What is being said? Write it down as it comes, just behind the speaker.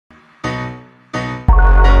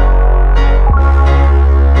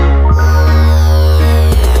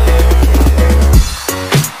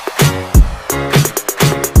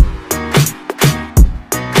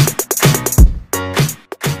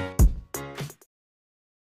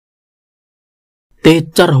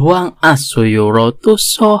Teacher Huang asked Suyuro to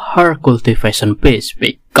show her cultivation piece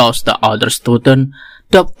because the other student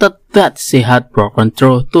doubted that she had broken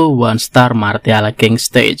through to one-star martial king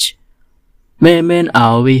stage. Memen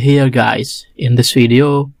are we here guys? In this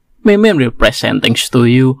video, Memen representing to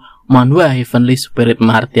you Manhua Heavenly Spirit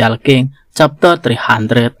Martial King chapter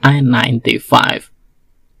 395.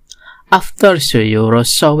 After Suyuro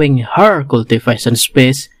showing her cultivation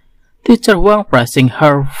space, Teacher Huang praising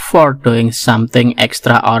her for doing something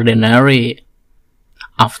extraordinary.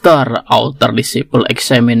 After outer disciple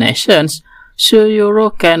examinations,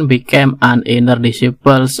 Suyuro can become an inner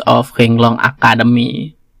disciple of Qinglong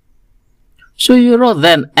Academy. Suyuro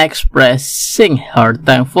then expressing her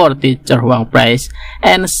thanks for Teacher Huang's praise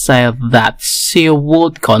and said that she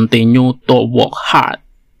would continue to work hard.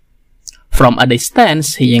 From a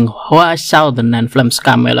distance, Yanmeng saw the 9 flames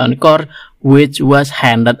chameleon core, which was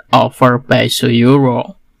handed over by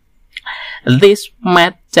Suyuro. This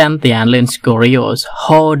made Chen Tianlin curious.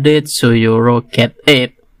 How did Suyuro get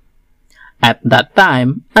it? At that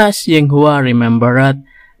time, as Yanmeng remembered,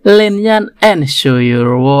 Lin Yan and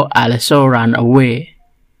Suyuro also ran away.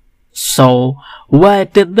 So, why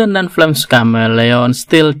did the 9 flames chameleon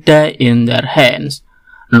still die in their hands?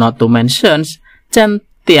 Not to mention, Chen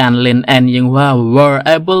Tianlin and Yanmeng were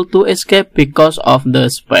able to escape because of the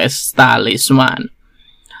space talisman.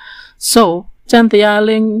 So, Chen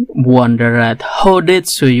Tianlin wondered how did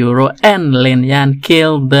Suyuro and Lin Yan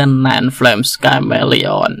kill the 9 flames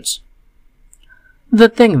chameleons. The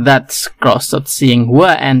thing that crossed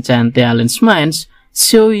Yanmeng and Chen Tianlin's minds,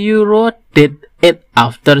 Suyuro did it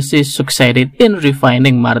after she succeeded in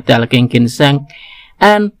refining Martial King Ginseng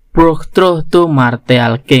and broke through to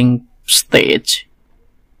Martial King stage.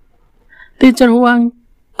 Teacher Huang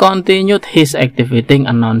continued his activity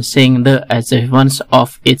announcing the achievements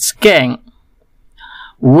of each gang.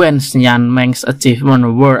 When Yanmeng's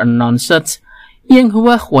achievements were announced, Yanmeng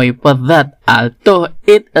wept that although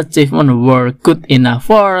its achievements were good enough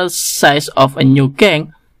for the size of a new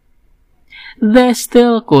gang, they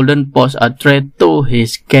still couldn't pose a threat to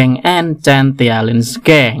his gang and Chen Tianlin's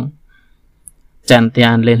gang. Chen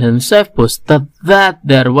Tianlin himself boasted that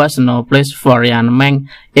there was no place for Yanmeng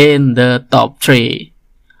in the top 3.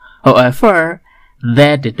 However,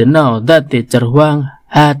 they didn't know that Teacher Huang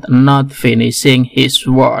had not finishing his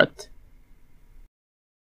word.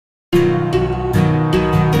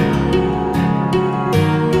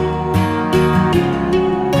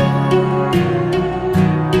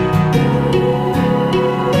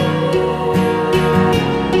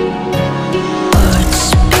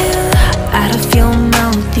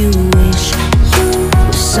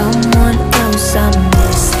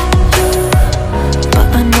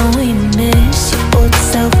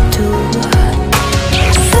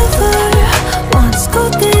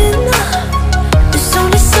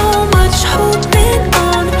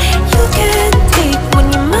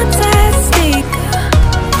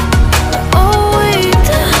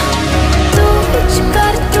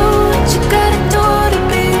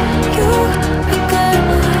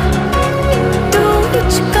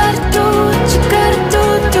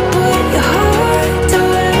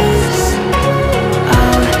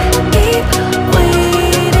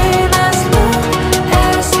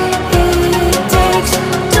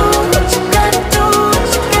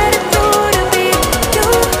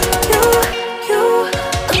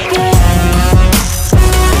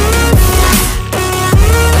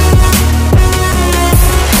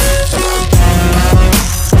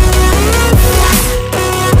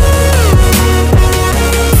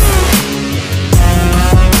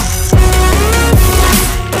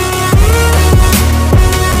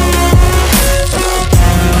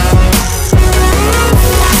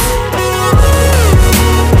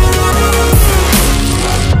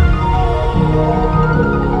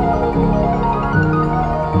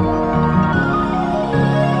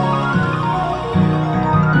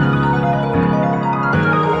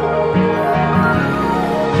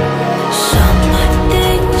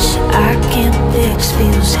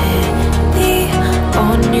 Feels heavy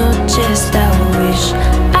on your chest. I wish